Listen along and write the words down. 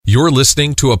You're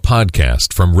listening to a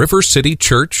podcast from River City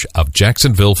Church of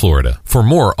Jacksonville, Florida. For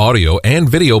more audio and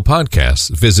video podcasts,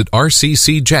 visit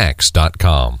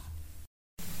rccjax.com.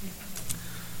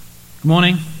 Good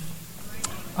morning.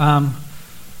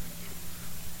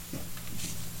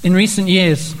 In recent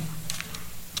years,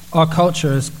 our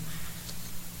culture has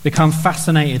become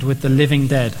fascinated with the living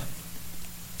dead,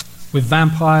 with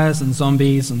vampires and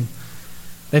zombies, and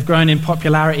they've grown in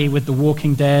popularity with The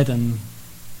Walking Dead and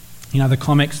the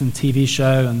comics and TV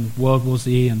show and World War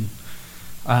Z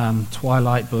and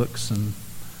Twilight books and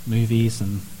movies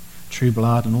and True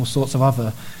Blood and all sorts of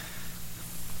other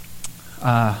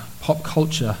pop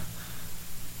culture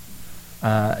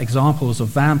examples of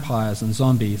vampires and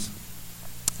zombies.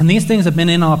 And these things have been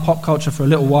in our pop culture for a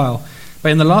little while,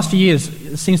 but in the last few years,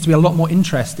 there seems to be a lot more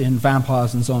interest in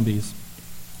vampires and zombies.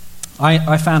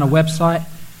 I found a website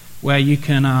where you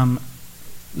can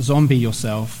zombie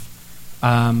yourself,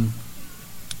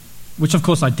 which of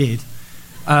course I did,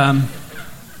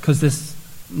 because there's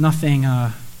nothing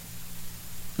better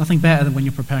than when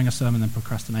you're preparing a sermon than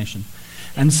procrastination.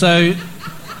 And so,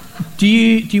 do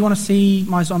you want to see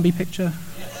my zombie picture?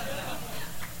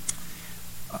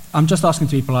 I'm just asking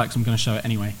to be polite because I'm going to show it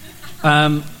anyway.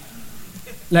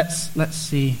 Let's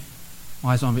see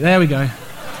my zombie. There we go.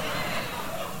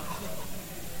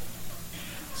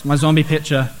 It's my zombie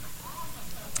picture.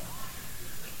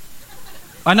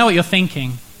 I know what you're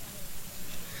thinking.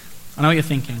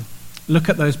 Look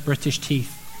at those British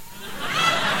teeth.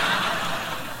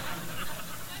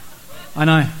 I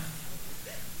know.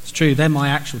 It's true, they're my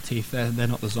actual teeth. They're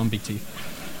not the zombie teeth.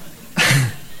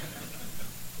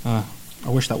 I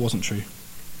wish that wasn't true.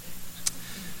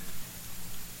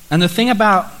 And the thing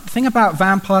about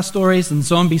vampire stories and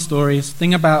zombie stories,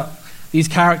 thing about these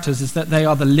characters is that they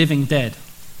are the living dead.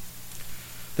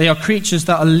 They are creatures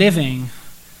that are living.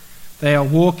 They are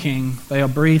walking, they are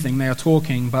breathing, they are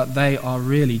talking, but they are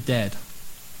really dead.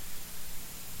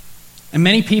 And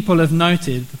many people have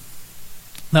noted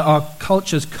that our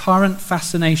culture's current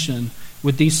fascination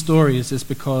with these stories is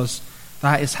because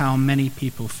that is how many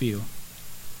people feel.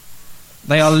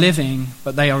 They are living,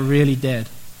 but they are really dead.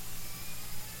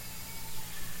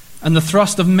 And the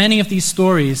thrust of many of these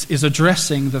stories is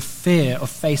addressing the fear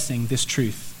of facing this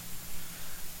truth.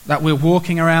 That we're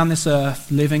walking around this earth,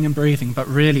 living and breathing, but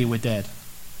really we're dead.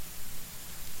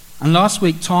 And last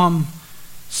week, Tom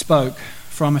spoke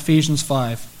from Ephesians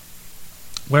 5,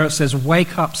 where it says,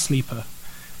 "Wake up, sleeper,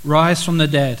 rise from the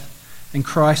dead, and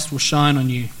Christ will shine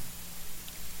on you."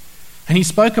 And he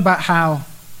spoke about how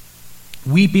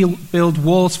we build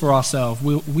walls for ourselves.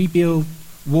 We build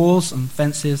walls and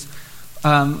fences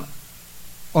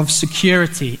of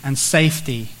security and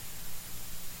safety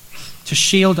to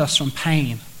shield us from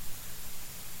pain,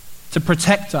 to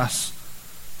protect us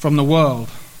from the world.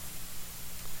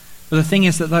 But the thing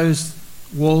is that those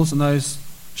walls and those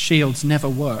shields never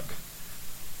work.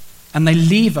 And they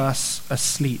leave us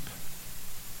asleep.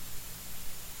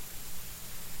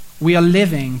 We are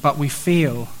living, but we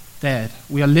feel dead.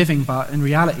 We are living, but in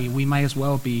reality, we may as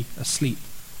well be asleep.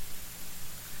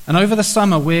 And over the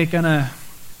summer, we're going to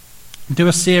do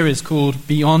a series called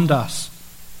Beyond Us.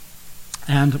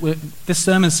 And this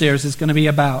sermon series is going to be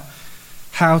about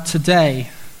how today,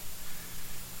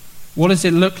 what does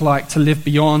it look like to live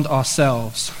beyond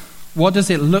ourselves? What does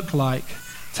it look like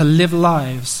to live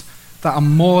lives that are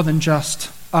more than just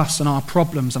us and our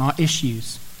problems and our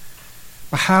issues?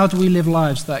 But how do we live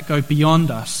lives that go beyond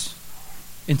us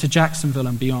into Jacksonville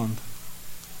and beyond?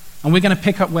 And we're going to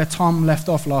pick up where Tom left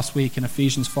off last week in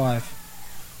Ephesians 5.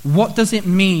 What does it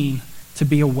mean to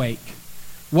be awake?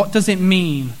 What does it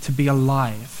mean to be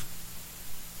alive?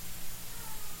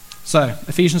 So,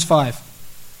 Ephesians 5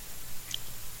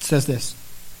 says this: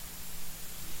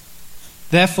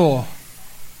 "Therefore,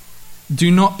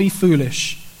 do not be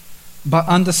foolish, but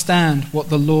understand what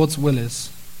the Lord's will is.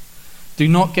 Do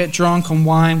not get drunk on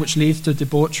wine, which leads to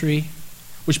debauchery,"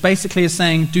 which basically is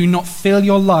saying, do not fill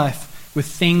your life with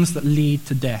things that lead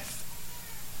to death.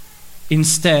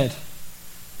 "Instead,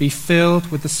 be filled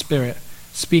with the Spirit,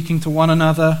 speaking to one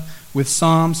another with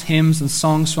psalms, hymns, and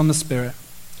songs from the Spirit.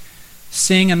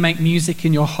 Sing and make music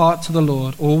in your heart to the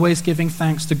Lord, always giving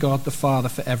thanks to God the Father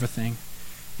for everything,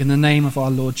 in the name of our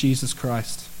Lord Jesus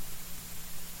Christ."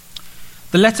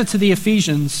 The letter to the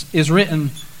Ephesians is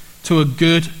written to a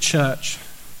good church,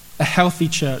 a healthy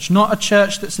church, not a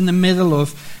church that's in the middle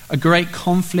of a great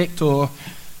conflict or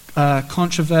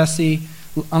controversy,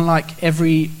 unlike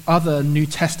every other New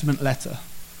Testament letter.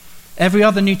 Every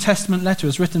other New Testament letter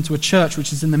is written to a church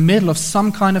which is in the middle of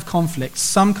some kind of conflict,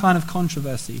 some kind of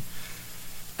controversy.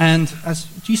 And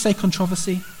do you say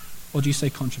controversy or do you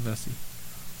say controversy?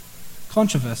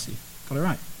 controversy. Got it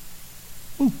right.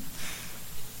 Ooh.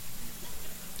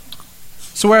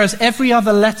 So whereas every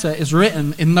other letter is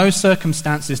written in those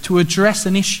circumstances to address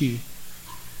an issue,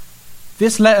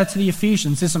 this letter to the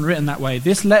Ephesians isn't written that way.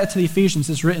 This letter to the Ephesians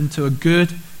is written to a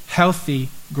good, healthy,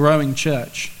 growing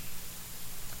church.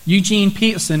 Eugene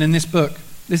Peterson in this book,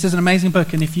 this is an amazing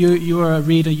book, and if you are a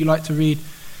reader, you like to read,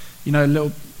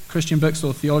 little Christian books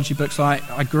or theology books,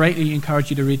 I greatly encourage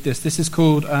you to read this. This is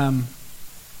called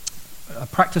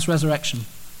Practice Resurrection,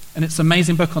 and it's an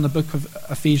amazing book on the book of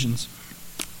Ephesians,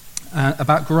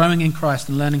 about growing in Christ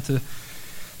and learning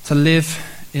to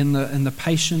live in the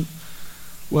patient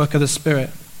work of the Spirit.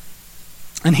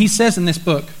 And he says in this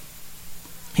book,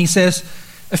 he says,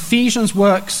 Ephesians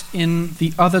works in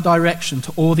the other direction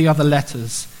to all the other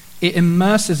letters. It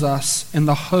immerses us in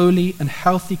the holy and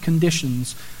healthy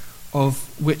conditions of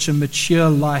which a mature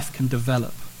life can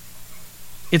develop.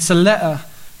 It's a letter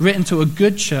written to a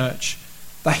good church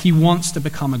that he wants to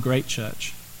become a great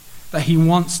church, that he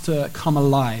wants to come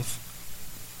alive.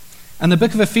 And the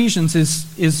book of Ephesians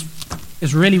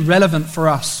is really relevant for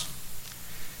us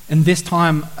in this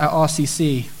time at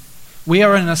RCC. We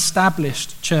are an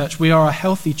established church. We are a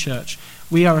healthy church.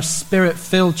 We are a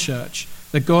spirit-filled church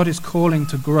that God is calling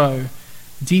to grow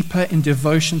deeper in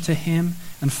devotion to him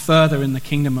and further in the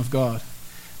kingdom of God.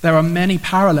 There are many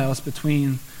parallels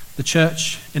between the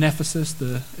church in Ephesus,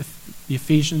 the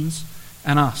Ephesians,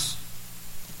 and us.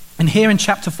 And here in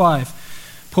chapter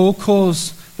 5, Paul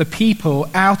calls the people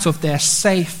out of their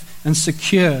safe and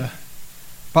secure,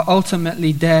 but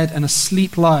ultimately dead and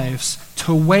asleep lives,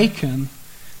 to awaken,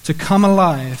 to come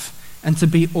alive, and to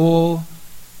be all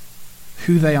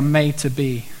who they are made to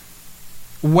be.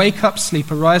 Wake up,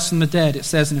 sleep, arise from the dead, it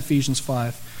says in Ephesians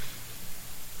 5.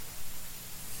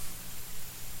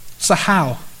 So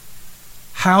how?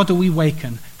 How do we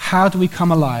waken? How do we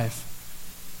come alive?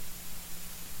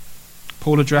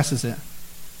 Paul addresses it.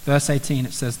 Verse 18,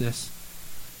 it says this.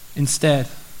 Instead,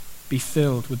 be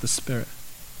filled with the Spirit.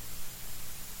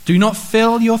 Do not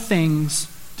fill your things,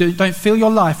 don't fill your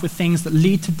life with things that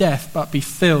lead to death, but be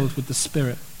filled with the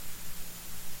Spirit.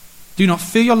 Do not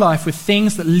fill your life with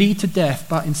things that lead to death,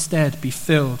 but instead be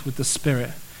filled with the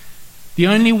Spirit. The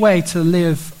only way to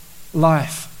live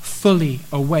life fully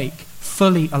awake,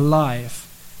 fully alive,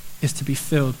 is to be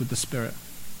filled with the Spirit.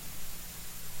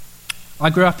 I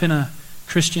grew up in a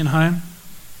Christian home,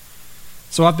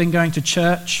 so I've been going to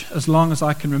church as long as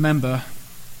I can remember.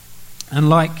 And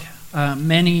like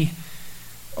many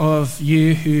of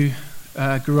you who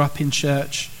grew up in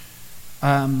church,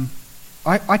 I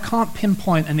can't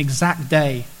pinpoint an exact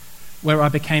day where I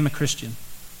became a Christian.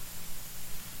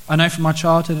 I know from my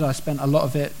childhood I spent a lot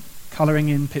of it colouring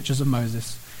in pictures of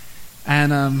Moses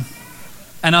and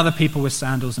other people with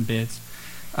sandals and beards.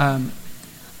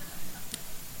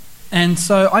 And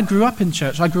so I grew up in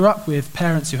church. I grew up with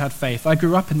parents who had faith. I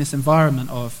grew up in this environment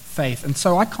of faith. And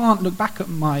so I can't look back at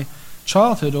my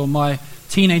childhood or my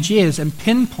teenage years and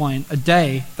pinpoint a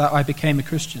day that I became a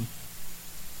Christian.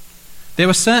 There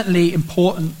were certainly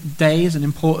important days and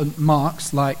important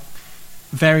marks, like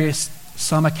various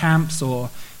summer camps or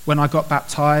when I got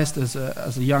baptized as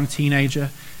a young teenager.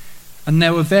 And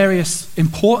there were various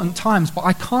important times, but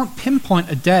I can't pinpoint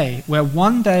a day where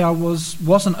one day I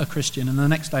wasn't a Christian and the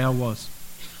next day I was.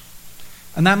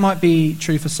 And that might be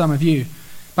true for some of you.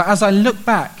 But as I look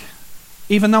back,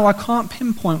 even though I can't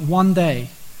pinpoint one day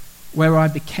where I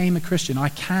became a Christian, I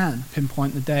can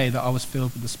pinpoint the day that I was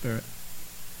filled with the Spirit.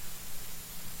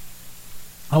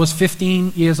 I was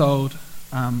 15 years old,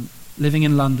 living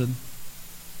in London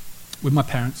with my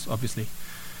parents, obviously.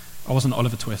 I wasn't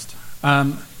Oliver Twist.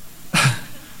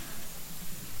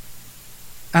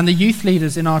 And the youth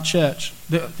leaders in our church,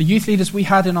 the youth leaders we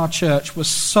had in our church were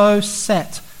so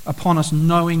set upon us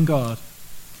knowing God,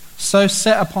 so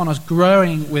set upon us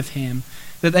growing with him,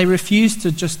 that they refused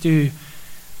to just do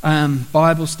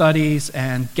Bible studies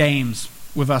and games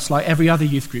with us like every other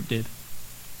youth group did.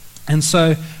 And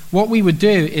so what we would do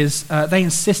is they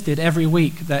insisted every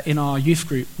week that in our youth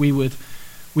group we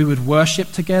would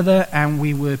worship together and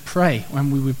we would pray,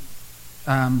 and we would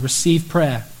receive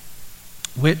prayer,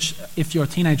 which, if you're a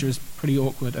teenager, is pretty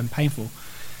awkward and painful.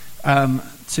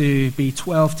 To be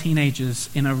 12 teenagers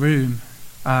in a room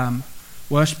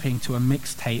worshipping to a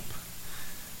mixtape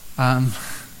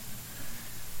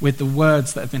with the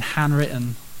words that have been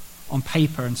handwritten on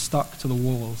paper and stuck to the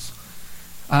walls.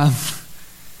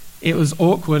 It was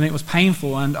awkward and it was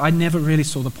painful, and I never really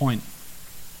saw the point.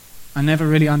 I never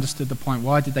really understood the point.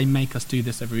 Why did they make us do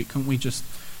this every week? Couldn't we just,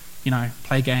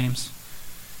 play games?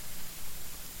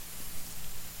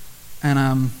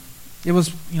 And it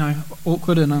was,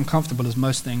 awkward and uncomfortable as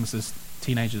most things as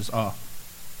teenagers are.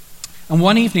 And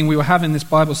one evening we were having this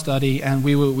Bible study, and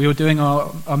we were doing our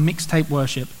mixtape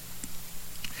worship.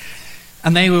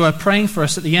 And they were praying for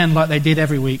us at the end like they did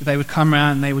every week. They would come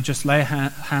around and they would just lay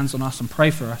hands on us and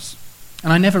pray for us.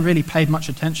 And I never really paid much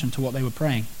attention to what they were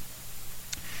praying.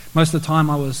 Most of the time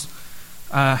I was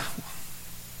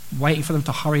waiting for them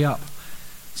to hurry up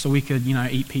so we could,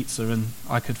 eat pizza and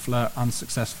I could flirt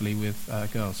unsuccessfully with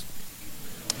girls.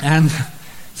 And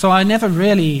so I never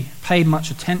really paid much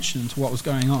attention to what was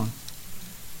going on.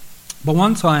 But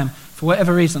one time, for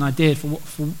whatever reason I did, for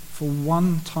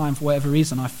one time, for whatever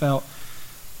reason, I felt,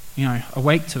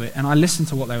 awake to it, and I listened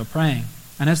to what they were praying.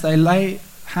 And as they lay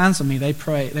hands on me, they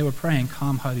were praying,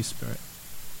 "Come, Holy Spirit.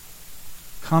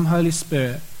 Come, Holy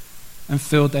Spirit, and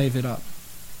fill David up."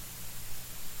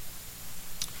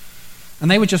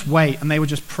 And they would just wait, and they would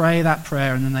just pray that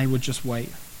prayer, and then they would just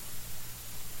wait.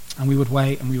 And we would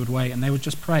wait, and we would wait, and they would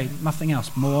just pray, nothing else.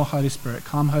 More Holy Spirit,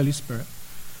 come, Holy Spirit.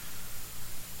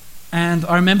 And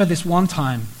I remember this one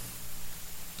time,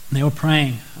 and they were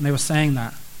praying, and they were saying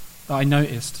that I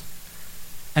noticed.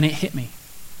 And it hit me.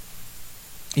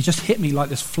 It just hit me like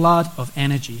this flood of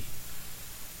energy.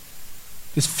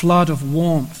 This flood of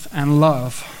warmth and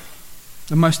love.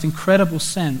 The most incredible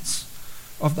sense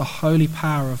of the holy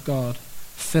power of God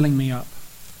filling me up.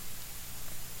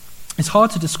 It's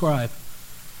hard to describe.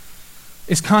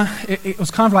 It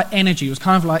was kind of like energy. It was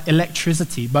kind of like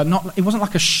electricity, but it wasn't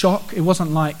like a shock. It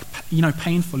wasn't like,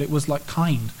 painful. It was like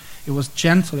kind. It was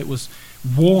gentle. It was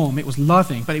warm. It was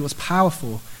loving, but it was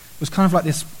powerful. It was kind of like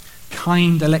this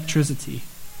kind electricity.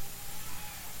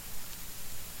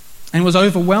 And it was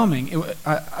overwhelming.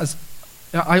 I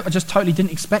just totally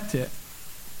didn't expect it.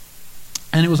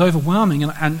 And it was overwhelming,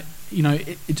 and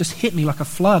it just hit me like a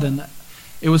flood, and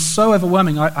it was so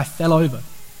overwhelming I fell over.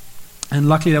 And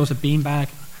luckily there was a beanbag.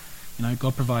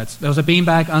 God provides. There was a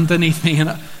beanbag underneath me,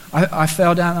 and I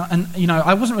fell down, and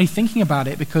I wasn't really thinking about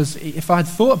it, because if I had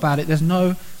thought about it, there's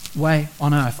no way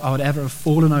on earth I would ever have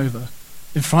fallen over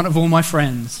in front of all my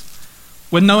friends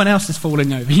when no one else is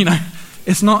falling over.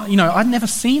 It's not, I'd never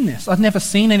seen this. I'd never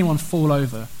seen anyone fall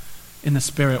over in the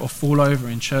Spirit or fall over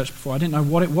in church before. I didn't know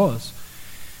what it was.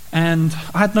 And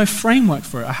I had no framework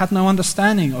for it. I had no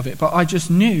understanding of it, but I just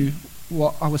knew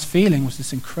what I was feeling was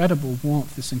this incredible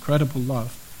warmth, this incredible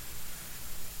love,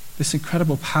 this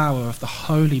incredible power of the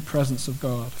holy presence of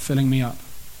God filling me up.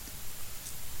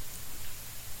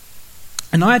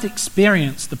 And I had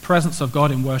experienced the presence of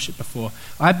God in worship before.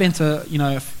 I had been to,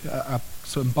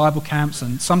 sort of Bible camps,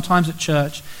 and sometimes at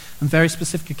church, on very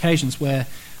specific occasions where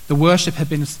the worship had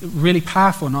been really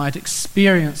powerful, and I had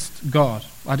experienced God.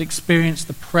 I'd experienced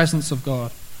the presence of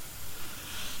God.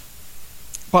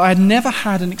 But I had never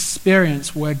had an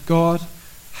experience where God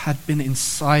had been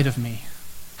inside of me,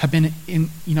 had been in,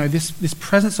 this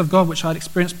presence of God, which I'd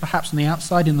experienced perhaps on the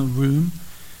outside in the room,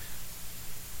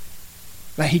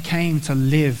 that he came to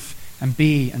live and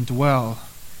be and dwell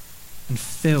and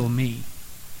fill me.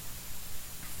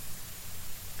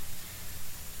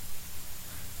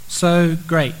 So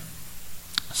great.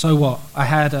 So what? I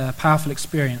had a powerful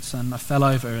experience, and I fell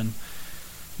over and,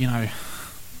 probably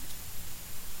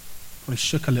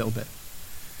shook a little bit.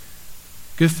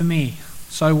 Good for me.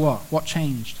 So what? What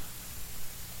changed?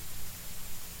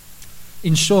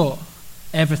 In short,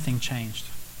 everything changed.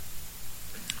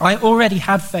 I already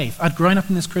had faith. I'd grown up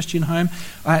in this Christian home.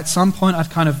 At some point, I'd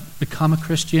kind of become a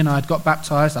Christian. I'd got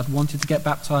baptized. I'd wanted to get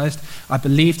baptized. I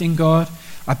believed in God.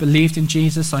 I believed in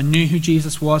Jesus. I knew who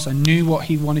Jesus was. I knew what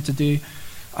he wanted to do.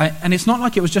 And it's not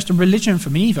like it was just a religion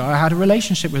for me either. I had a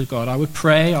relationship with God. I would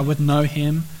pray. I would know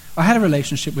him. I had a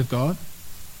relationship with God.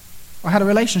 I had a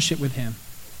relationship with him.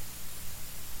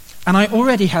 And I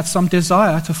already had some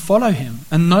desire to follow him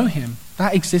and know him.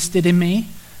 That existed in me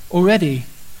already.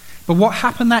 But what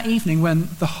happened that evening when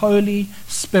the Holy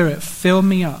Spirit filled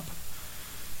me up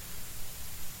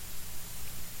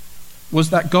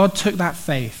was that God took that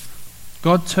faith,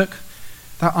 God took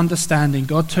that understanding,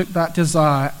 God took that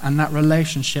desire and that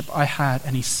relationship I had,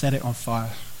 and he set it on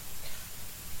fire.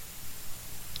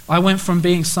 I went from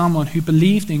being someone who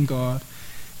believed in God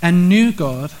and knew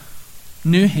God,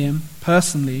 knew him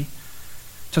personally,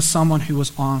 to someone who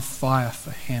was on fire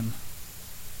for him.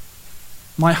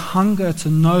 My hunger to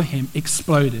know him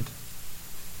exploded.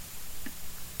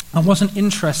 I wasn't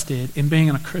interested in being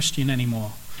a Christian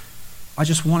anymore. I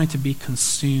just wanted to be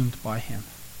consumed by him.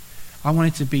 I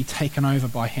wanted to be taken over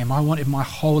by him. I wanted my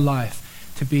whole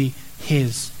life to be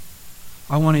his.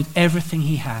 I wanted everything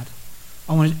he had.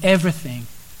 I wanted everything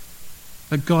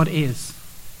that God is.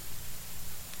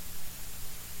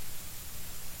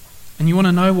 And you want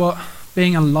to know what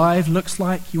being alive looks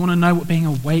like? You want to know what being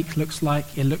awake looks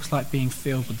like? It looks like being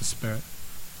filled with the Spirit.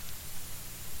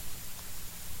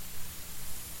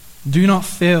 Do not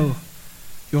fill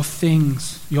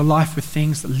your life with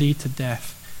things that lead to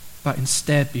death, but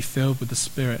instead be filled with the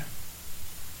Spirit.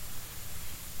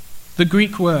 The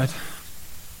Greek word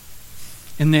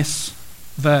in this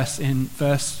verse, in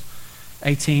verse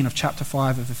 18 of chapter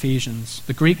 5 of Ephesians,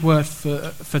 the Greek word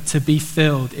for to be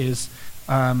filled is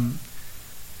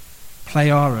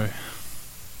pleiaro.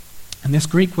 And this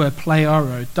Greek word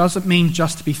pleiaro doesn't mean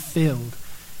just to be filled.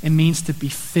 It means to be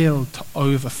filled to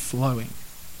overflowing.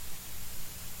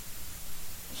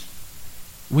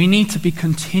 We need to be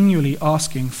continually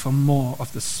asking for more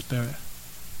of the Spirit.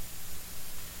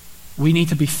 We need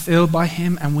to be filled by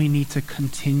Him, and we need to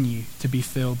continue to be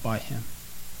filled by Him.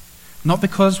 Not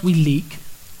because we leak,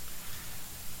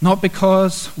 not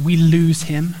because we lose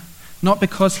Him, not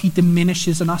because He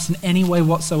diminishes in us in any way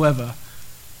whatsoever,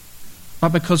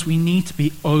 but because we need to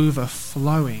be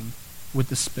overflowing with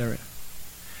the Spirit.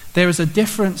 There is a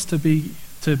difference to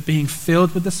being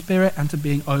filled with the Spirit and to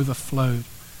being overflowed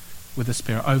with the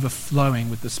Spirit, overflowing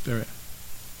with the Spirit.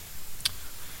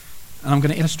 And I'm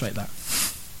going to illustrate that.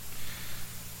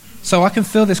 So I can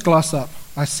fill this glass up.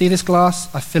 I see this glass,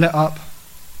 I fill it up.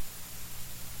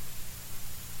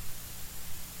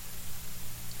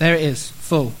 There it is,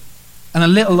 full. And a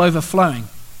little overflowing.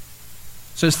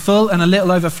 So it's full and a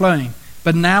little overflowing.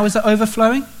 But now is it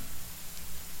overflowing?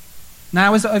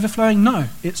 Now is it overflowing? No,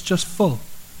 it's just full.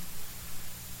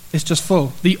 It's just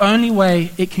full. The only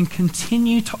way it can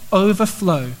continue to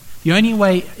overflow, is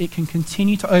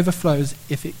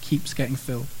if it keeps getting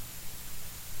filled.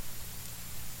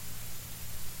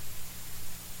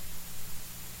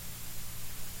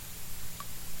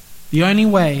 The only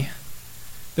way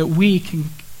that we can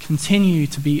continue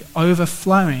to be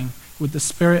overflowing with the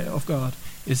Spirit of God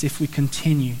is if we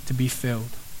continue to be filled.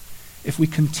 If we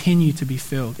continue to be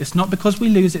filled. It's not because we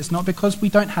lose it, it's not because we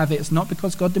don't have it, it's not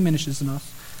because God diminishes in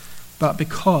us, but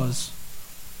because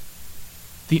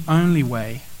the only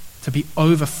way to be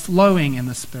overflowing in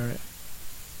the Spirit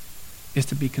is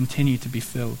to be continued to be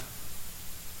filled.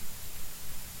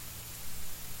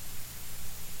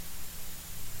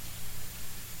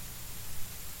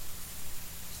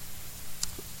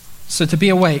 So to be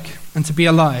awake and to be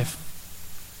alive,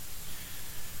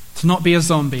 to not be a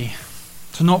zombie,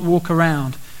 to not walk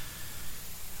around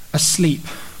asleep,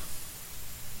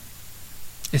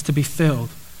 is to be filled,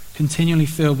 continually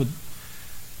filled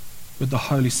with the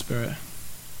Holy Spirit.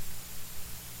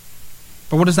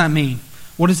 But what does that mean?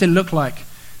 What does it look like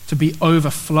to be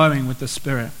overflowing with the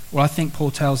Spirit? Well, I think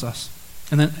Paul tells us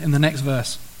in the next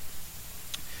verse.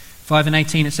 5 and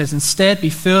 18 it says, instead be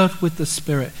filled with the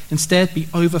Spirit. Instead be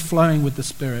overflowing with the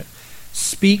Spirit.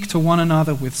 Speak to one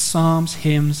another with psalms,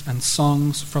 hymns, and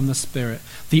songs from the Spirit.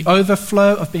 The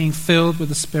overflow of being filled with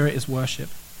the Spirit is worship.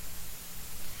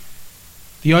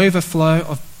 The overflow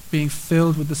of being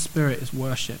filled with the Spirit is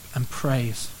worship and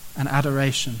praise and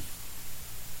adoration.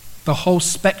 The whole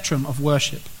spectrum of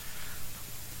worship.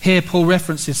 Here Paul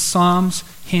references psalms,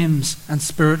 hymns, and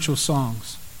spiritual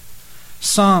songs.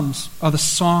 Psalms are the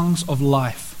songs of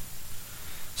life.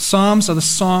 Psalms are the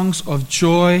songs of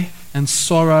joy and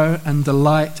sorrow and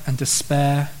delight and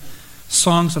despair.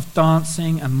 Songs of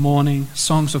dancing and mourning.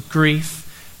 Songs of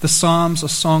grief. The Psalms are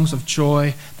songs of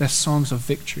joy. They're songs of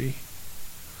victory.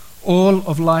 All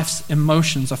of life's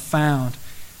emotions are found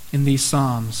in these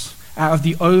Psalms. Out of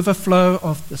the overflow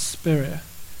of the Spirit,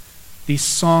 these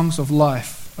songs of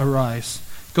life arise.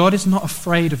 God is not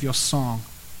afraid of your song.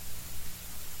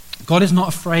 God is not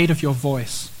afraid of your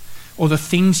voice or the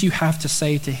things you have to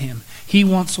say to Him. He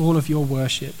wants all of your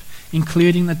worship,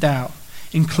 including the doubt,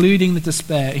 including the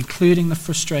despair, including the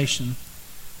frustration.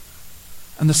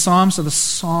 And the Psalms are the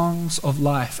songs of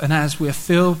life. And as we are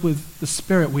filled with the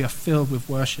Spirit, we are filled with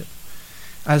worship.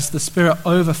 As the Spirit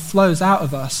overflows out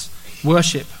of us,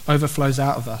 worship overflows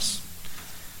out of us.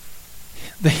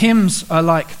 The hymns are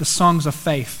like the songs of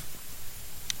faith.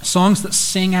 Songs that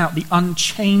sing out the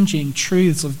unchanging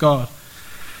truths of God,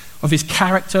 of His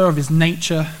character, of His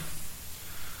nature.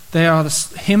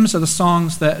 Hymns are the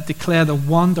songs that declare the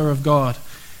wonder of God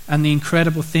and the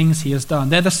incredible things He has done.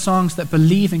 They're the songs that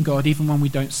believe in God even when we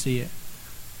don't see it.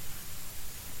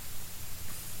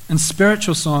 And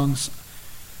spiritual songs,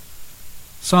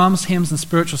 psalms, hymns, and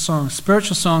spiritual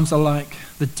songs are like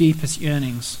the deepest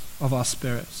yearnings of our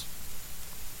spirits.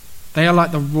 They are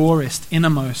like the rawest,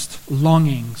 innermost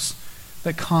longings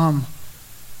that come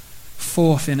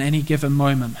forth in any given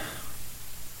moment.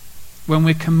 When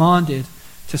we're commanded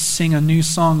to sing a new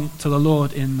song to the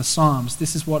Lord in the Psalms.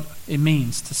 This is what it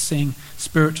means to sing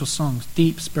spiritual songs,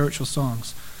 deep spiritual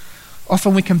songs.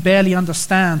 Often we can barely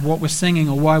understand what we're singing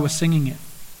or why we're singing it.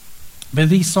 But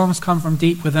these songs come from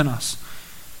deep within us.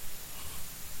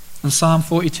 And Psalm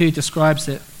 42 describes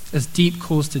it as deep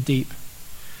calls to deep.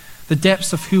 The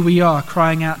depths of who we are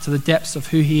crying out to the depths of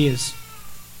who he is.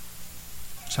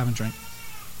 Just have a drink.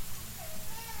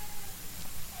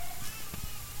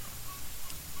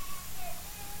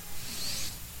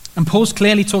 And Paul's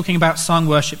clearly talking about song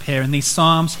worship here in these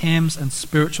psalms, hymns, and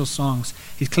spiritual songs.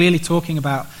 He's clearly talking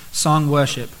about song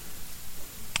worship.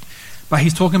 But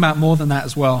he's talking about more than that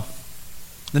as well.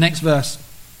 The next verse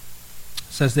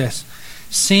says this: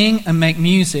 sing and make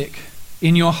music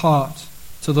in your heart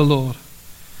to the Lord,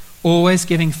 always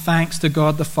giving thanks to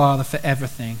God the Father for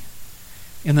everything,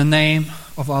 in the name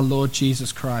of our Lord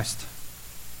Jesus Christ.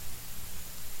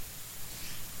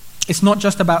 It's not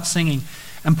just about singing.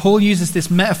 And Paul uses this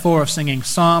metaphor of singing,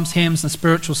 psalms, hymns, and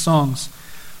spiritual songs,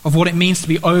 of what it means to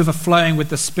be overflowing with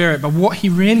the Spirit. But what he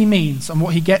really means, and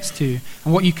what he gets to,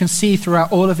 and what you can see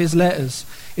throughout all of his letters,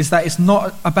 is that it's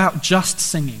not about just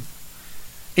singing.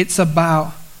 It's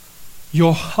about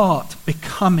your heart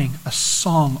becoming a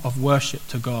song of worship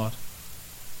to God.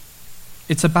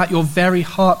 It's about your very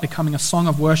heart becoming a song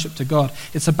of worship to God.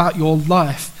 It's about your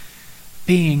life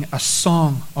being a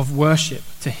song of worship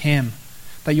to him.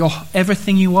 That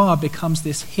everything you are becomes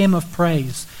this hymn of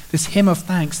praise, this hymn of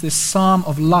thanks, this psalm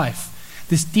of life,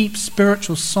 this deep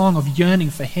spiritual song of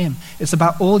yearning for him. It's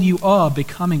about all you are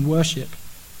becoming worship.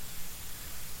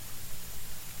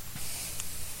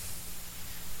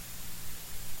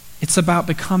 It's about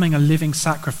becoming a living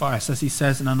sacrifice, as he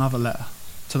says in another letter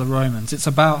to the Romans. It's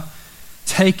about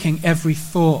taking every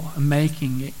thought and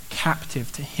making it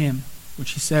captive to him,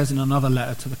 which he says in another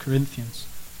letter to the Corinthians.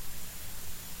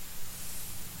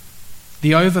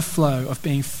 The overflow of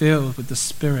being filled with the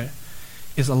Spirit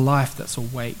is a life that's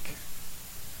awake.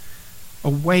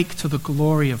 Awake to the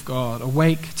glory of God.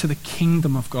 Awake to the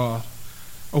kingdom of God.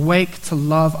 Awake to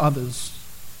love others.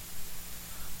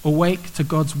 Awake to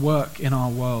God's work in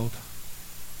our world.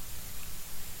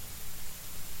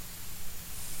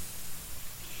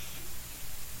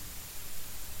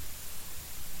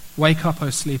 Wake up, O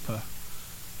sleeper.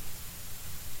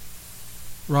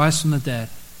 Rise from the dead.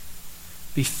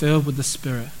 Be filled with the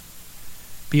Spirit.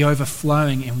 Be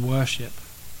overflowing in worship.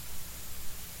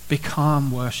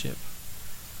 Become worship.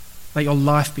 Let your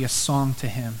life be a song to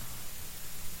him.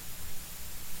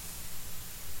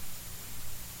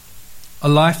 A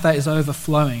life that is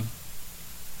overflowing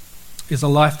is a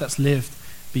life that's lived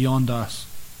beyond us.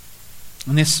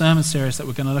 And this sermon series that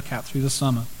we're going to look at through the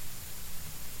summer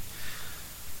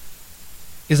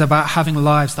is about having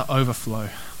lives that overflow.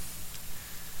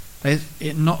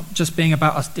 It not just being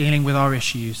about us dealing with our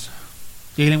issues,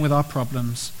 dealing with our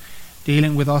problems,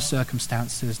 dealing with our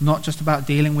circumstances, not just about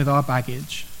dealing with our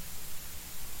baggage,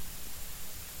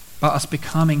 but us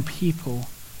becoming people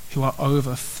who are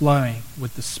overflowing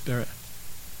with the Spirit.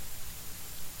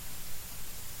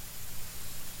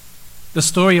 The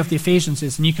story of the Ephesians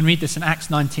is, and you can read this in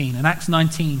Acts 19. In Acts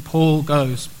 19, Paul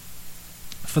goes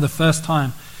for the first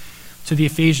time to the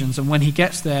Ephesians, and when he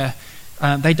gets there,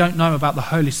 they don't know about the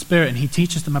Holy Spirit, and he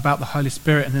teaches them about the Holy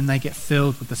Spirit, and then they get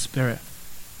filled with the Spirit.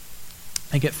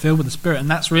 They get filled with the Spirit, and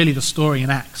that's really the story in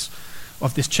Acts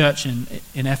of this church in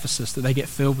Ephesus, that they get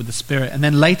filled with the Spirit. And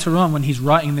then later on, when he's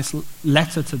writing this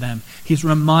letter to them, he's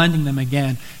reminding them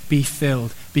again, be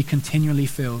filled, be continually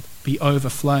filled, be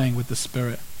overflowing with the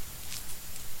Spirit.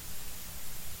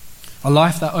 A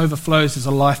life that overflows is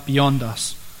a life beyond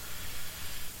us.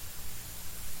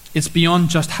 It's beyond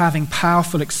just having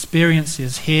powerful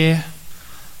experiences here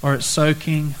or at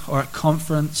soaking or at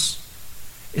conference.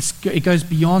 It goes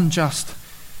beyond just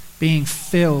being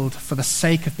filled for the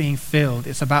sake of being filled.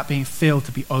 It's about being filled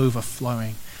to be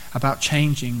overflowing, about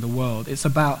changing the world. It's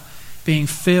about being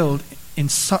filled in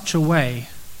such a way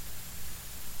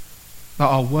that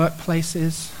our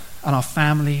workplaces and our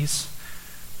families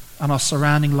and our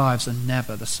surrounding lives are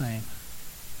never the same.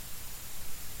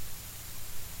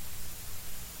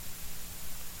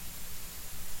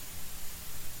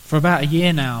 For about a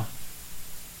year now,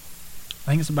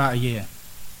 I think it's about a year,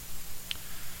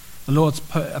 the Lord's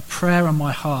put a prayer on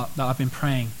my heart that I've been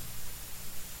praying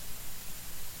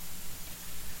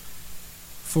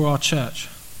for our church,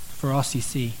 for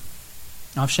RCC.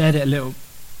 I've shared it a little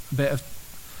bit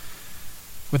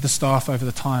with the staff over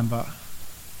the time, but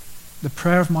the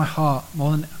prayer of my heart,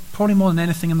 probably more than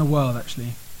anything in the world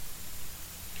actually,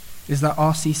 is that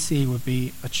RCC would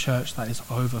be a church that is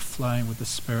overflowing with the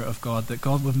Spirit of God, that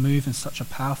God would move in such a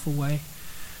powerful way,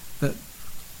 that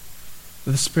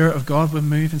that the Spirit of God would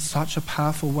move in such a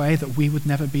powerful way that we would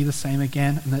never be the same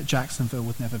again, and that Jacksonville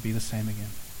would never be the same again.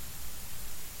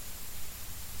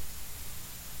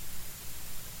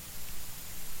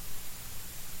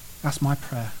 That's my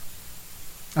prayer.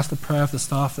 That's the prayer of the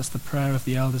staff. That's the prayer of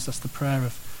the elders. That's the prayer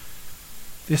of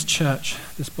this church,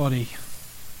 this body.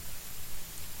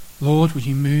 Lord, would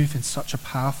you move in such a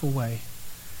powerful way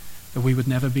that we would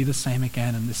never be the same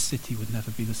again, and this city would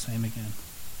never be the same again.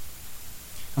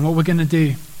 And what we're going to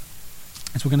do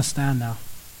is we're going to stand now.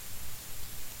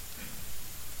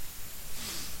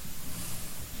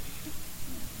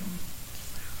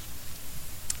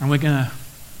 And we're going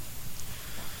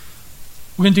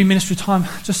to do ministry time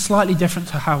just slightly different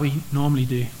to how we normally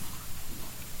do.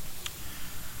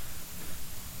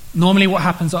 Normally what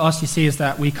happens at RCC is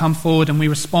that we come forward and we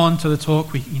respond to the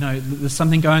talk. There's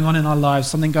something going on in our lives,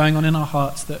 something going on in our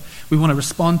hearts that we want to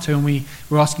respond to, and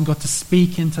we're asking God to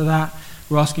speak into that.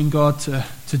 We're asking God to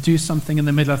do something in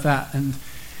the middle of that. And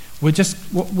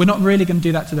we're not really going to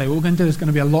do that today. What we're going to do is going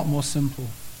to be a lot more simple.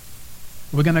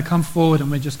 We're going to come forward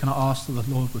and we're just going to ask that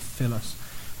the Lord would fill us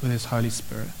with His Holy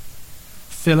Spirit.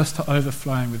 Fill us to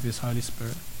overflowing with His Holy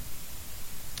Spirit.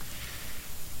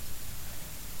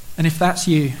 And if that's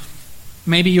you,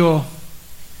 maybe you've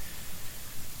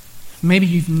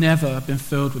never been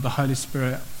filled with the Holy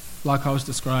Spirit like I was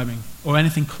describing, or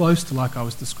anything close to like I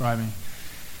was describing,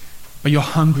 but you're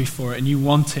hungry for it and you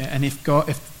want it. And if God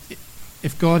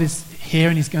is here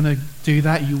and He's going to do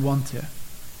that, you want it.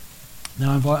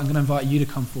 Now I'm going to invite you to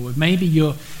come forward. Maybe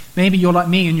you're like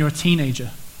me and you're a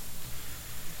teenager.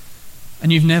 And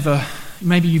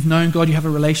maybe you've known God, you have a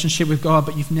relationship with God,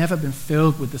 but you've never been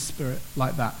filled with the Spirit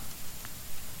like that.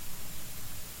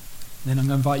 Then I'm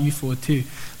going to invite you forward too.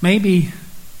 Maybe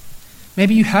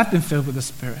you have been filled with the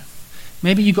Spirit.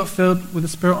 Maybe you got filled with the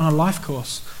Spirit on a life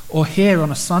course, or here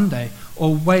on a Sunday,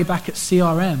 or way back at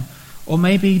CRM. Or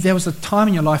maybe there was a time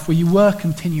in your life where you were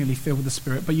continually filled with the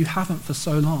Spirit, but you haven't for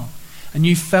so long. And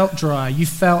you felt dry. You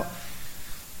felt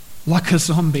like a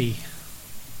zombie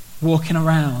walking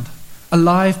around.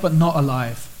 Alive but not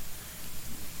alive.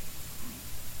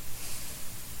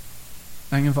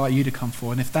 I invite you to come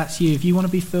forward. And if that's you, if you want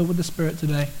to be filled with the Spirit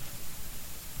today,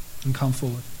 then come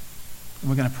forward. And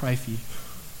we're going to pray for you.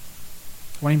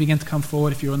 Why don't you begin to come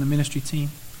forward if you're on the ministry team?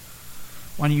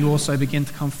 Why don't you also begin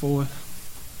to come forward?